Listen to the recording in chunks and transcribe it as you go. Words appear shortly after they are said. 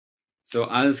So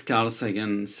as Carl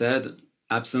Sagan said,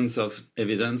 absence of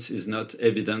evidence is not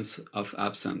evidence of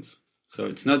absence. So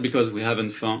it's not because we haven't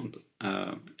found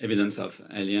evidence of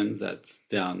aliens that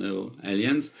there are no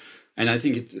aliens. And I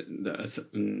think a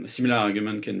similar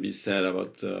argument can be said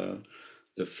about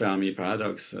the Fermi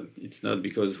paradox. It's not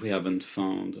because we haven't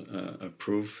found a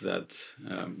proof that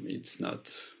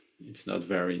it's not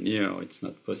very near, or it's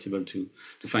not possible to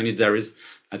find it.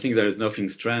 I think there is nothing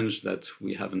strange that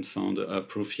we haven't found a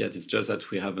proof yet. It's just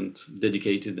that we haven't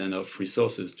dedicated enough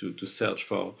resources to search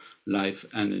for life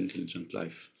and intelligent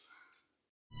life.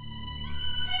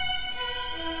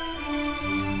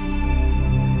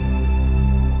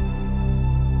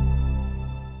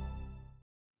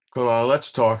 Well,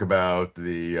 let's talk about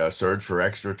the search for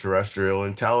extraterrestrial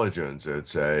intelligence.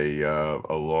 It's a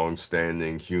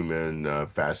long-standing human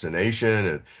fascination.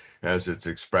 It has its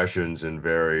expressions in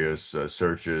various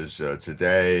searches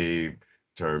today, in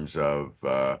terms of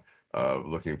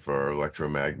looking for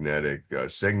electromagnetic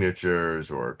signatures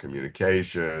or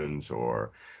communications,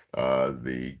 or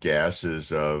the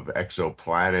gases of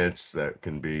exoplanets that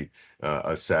can be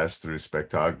assessed through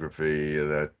spectrography.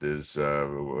 That is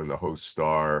when the host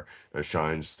star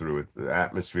shines through the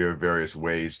atmosphere, various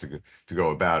ways to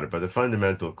go about it. But the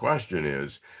fundamental question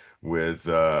is, with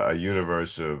a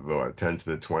universe of 10 to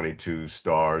the 22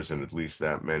 stars and at least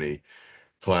that many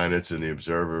planets in the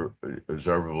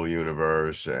observable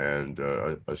universe, and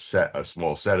a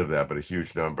small set of that, but a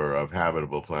huge number of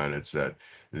habitable planets, that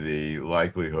the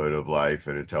likelihood of life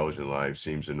and intelligent life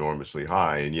seems enormously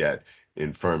high. And yet,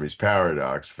 in Fermi's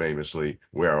paradox, famously,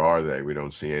 where are they? We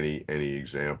don't see any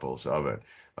examples of it.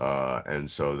 And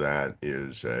so that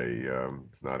is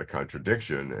not a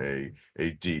contradiction, a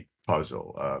deep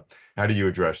puzzle. How do you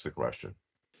address the question?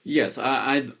 Yes,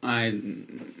 I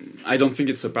don't think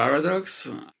it's a paradox.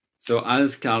 So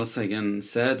as Carl Sagan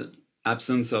said,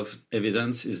 absence of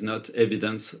evidence is not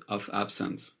evidence of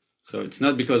absence. So it's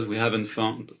not because we haven't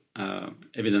found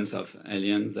evidence of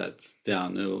aliens that there are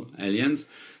no aliens.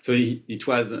 So it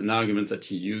was an argument that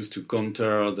he used to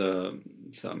counter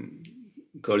some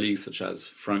colleagues such as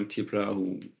Frank Tipler,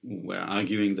 who were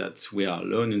arguing that we are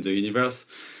alone in the universe.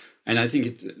 And I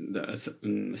think a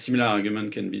similar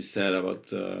argument can be said about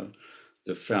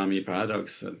the Fermi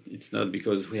paradox. It's not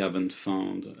because we haven't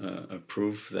found a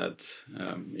proof that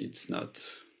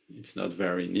it's not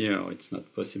very near, or it's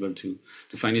not possible to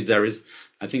find it.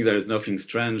 I think there is nothing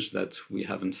strange that we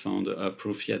haven't found a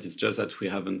proof yet. It's just that we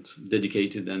haven't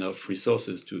dedicated enough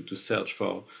resources to search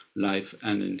for life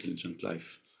and intelligent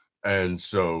life. And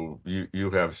so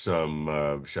you have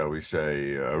some, shall we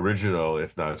say, original,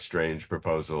 if not strange,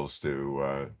 proposals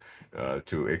to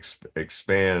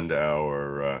expand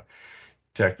our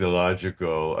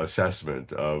technological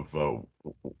assessment of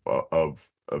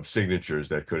signatures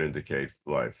that could indicate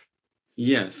life.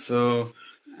 Yeah, so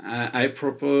I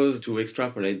propose to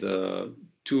extrapolate the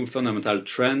two fundamental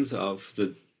trends of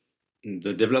the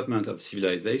development of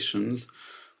civilizations.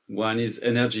 One is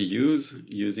energy use,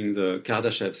 using the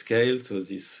Kardashev scale. So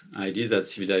this idea that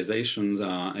civilizations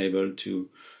are able to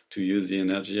use the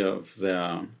energy of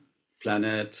their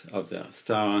planet, of their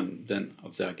star, and then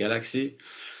of their galaxy.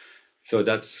 So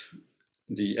that's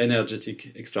the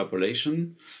energetic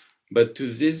extrapolation. But to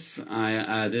this, I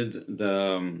added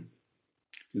the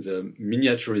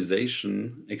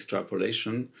miniaturization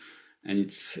extrapolation, and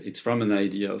it's from an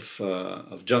idea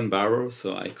of John Barrow.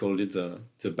 So I called it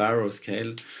the Barrow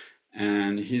scale,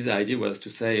 and his idea was to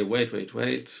say, wait,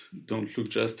 don't look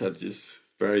just at this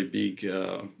very big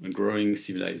growing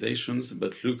civilizations,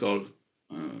 but look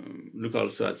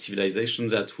also at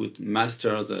civilizations that would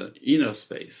master the inner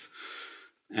space.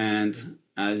 And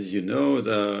as you know,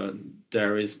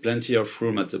 there is plenty of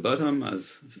room at the bottom,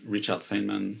 as Richard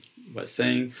Feynman was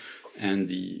saying, and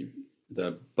the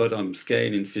bottom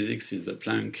scale in physics is the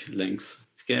Planck length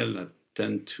scale at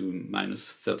 10 to minus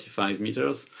 35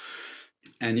 meters.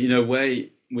 And in a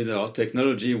way, with our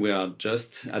technology, we are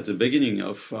just at the beginning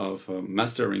of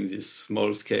mastering these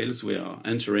small scales. We are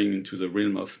entering into the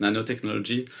realm of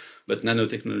nanotechnology, but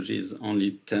nanotechnology is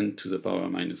only 10 to the power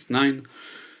minus 9.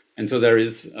 And so there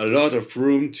is a lot of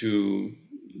room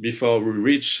before we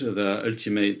reach the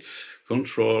ultimate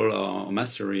control or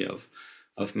mastery of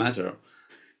matter.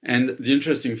 And the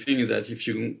interesting thing is that if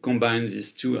you combine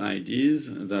these two ideas,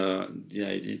 the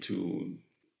idea to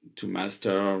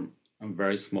master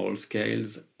very small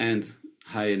scales and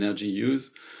high energy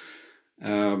use,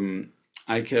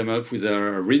 I came up with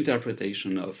a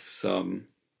reinterpretation of some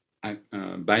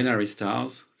binary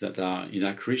stars that are in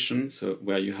accretion, so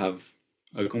where you have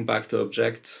a compact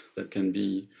object that can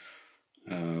be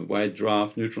a white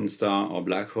dwarf, neutron star, or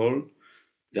black hole,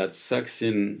 that sucks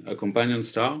in a companion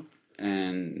star,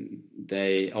 and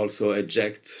they also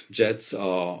eject jets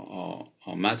or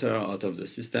matter out of the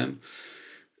system.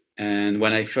 And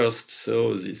when I first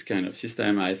saw this kind of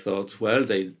system, I thought, well,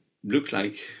 they look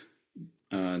like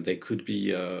they could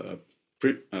be a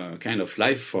kind of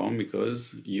life form,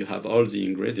 because you have all the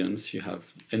ingredients. You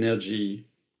have energy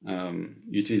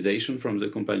utilization from the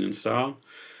companion star,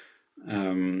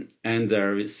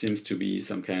 and seems to be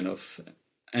some kind of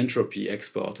entropy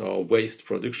export or waste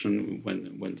production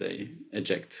when they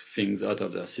eject things out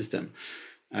of their system.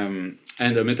 And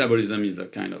the metabolism is a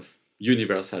kind of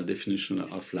universal definition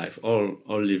of life. All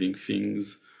living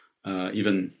things,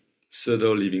 even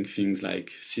pseudo living things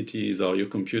like cities or your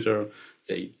computer,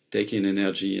 they take in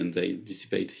energy and they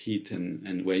dissipate heat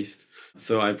and waste.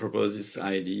 So I proposed this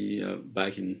idea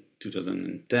back in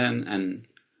 2010, and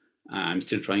I'm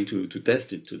still trying to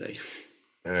test it today.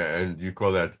 And you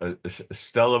call that a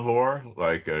stellivore?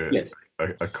 Like Yes,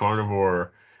 a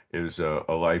carnivore is a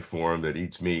life form that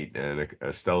eats meat, and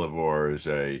a stellivore is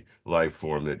a life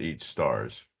form that eats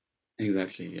stars.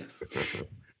 exactly. Yes.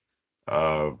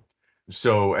 Uh,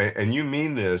 so, and you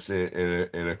mean this in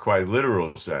a quite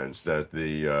literal sense, that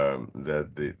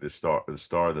the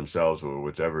star themselves, or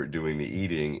whatever doing the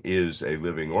eating, is a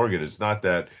living organism. It's not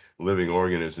that living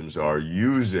organisms are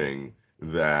using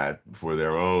that for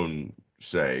their own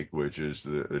sake, which is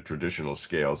the traditional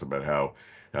scales about how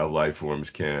life forms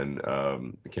can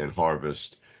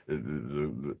harvest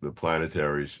the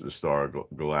planetaries, the star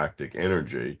galactic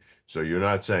energy. So you're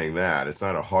not saying that. It's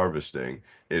not a harvesting.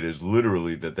 It is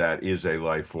literally that is a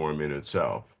life form in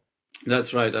itself.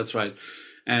 That's right. That's right.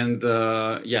 And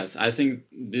yes, I think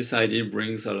this idea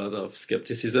brings a lot of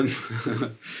skepticism.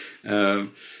 uh,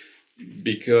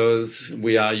 because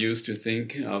we are used to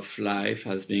think of life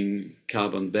as being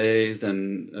carbon based,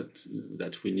 and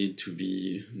that we need to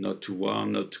be not too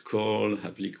warm, not too cold,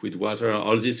 have liquid water,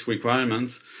 all these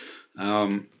requirements.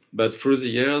 But through the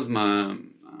years,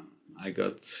 I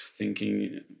got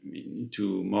thinking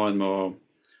into more and more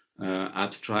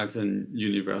abstract and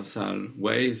universal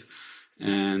ways.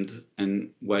 And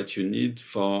what you need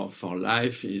for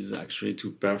life is actually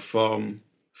to perform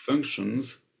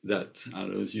functions that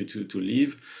allows you to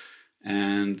live.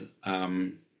 And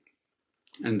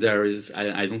there is,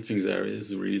 I don't think there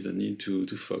is really the need to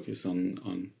focus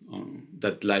on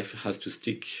that life has to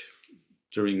stick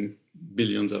during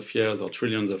billions of years or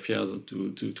trillions of years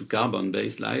to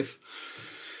carbon-based life.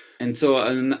 And so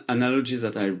an analogy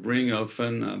that I bring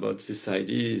often about this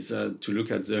idea is to look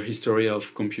at the history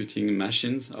of computing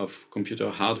machines, of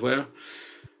computer hardware.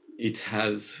 It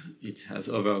has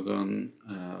undergone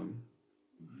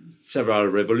several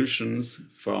revolutions.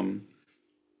 From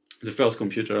the first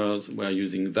computers were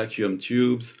using vacuum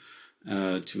tubes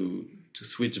to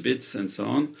switch bits and so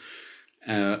on.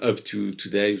 Up to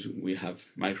today, we have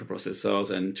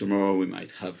microprocessors, and tomorrow we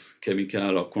might have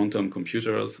chemical or quantum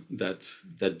computers that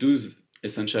do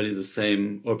essentially the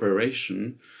same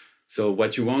operation. So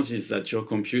what you want is that your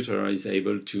computer is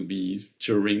able to be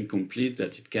Turing complete,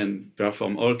 that it can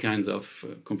perform all kinds of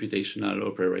computational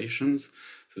operations,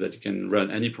 so that you can run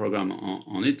any program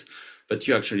on it, but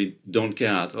you actually don't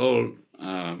care at all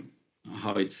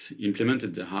how it's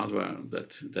implemented, the hardware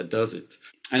that does it.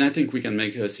 And I think we can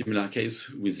make a similar case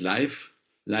with life.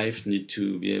 Life needs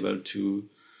to be able to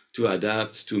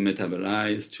adapt, to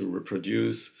metabolize, to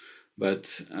reproduce,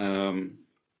 but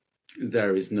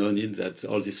there is no need that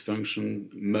all this function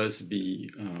must be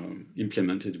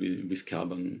implemented with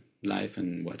carbon life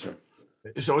and water.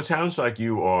 So it sounds like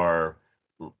you are,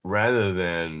 rather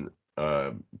than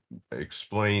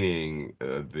explaining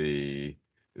the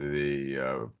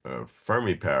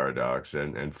Fermi paradox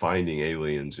and finding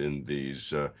aliens in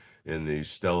these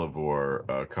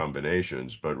stellivore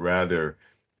combinations, but rather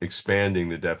expanding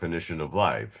the definition of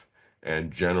life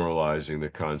and generalizing the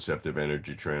concept of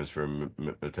energy transfer,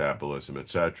 metabolism,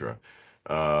 etc.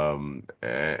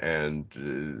 And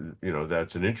you know,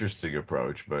 that's an interesting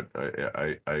approach, but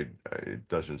it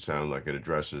doesn't sound like it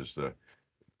addresses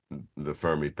the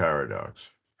Fermi paradox.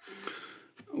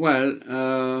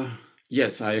 Well,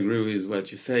 yes, I agree with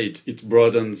what you say. It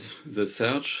broadens the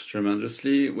search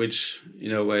tremendously, which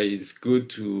in a way is good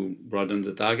to broaden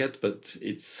the target, but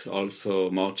it's also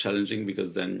more challenging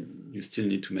because then you still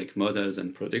need to make models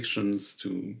and predictions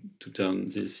to turn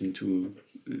this into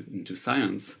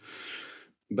science.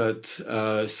 But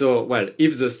well,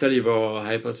 if the Stallivor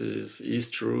hypothesis is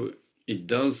true, it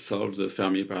does solve the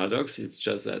Fermi paradox. It's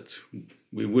just that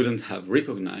we wouldn't have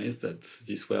recognized that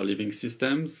these were living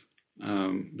systems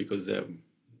because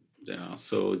they are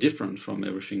so different from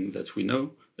everything that we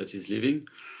know that is living.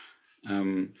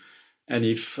 Um, And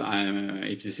if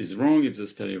this is wrong, if the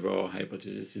stellar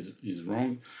hypothesis is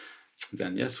wrong,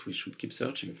 then yes, we should keep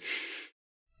searching.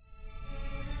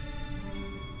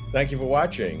 Thank you for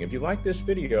watching. If you like this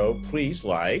video, please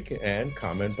like and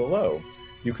comment below.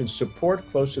 You can support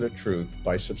Closer to Truth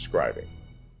by subscribing.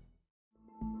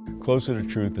 Closer to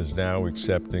Truth is now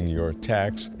accepting your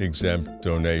tax-exempt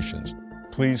donations.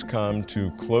 Please come to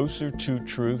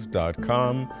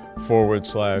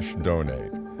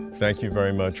closertotruth.com/donate. Thank you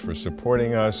very much for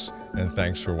supporting us, and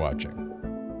thanks for watching.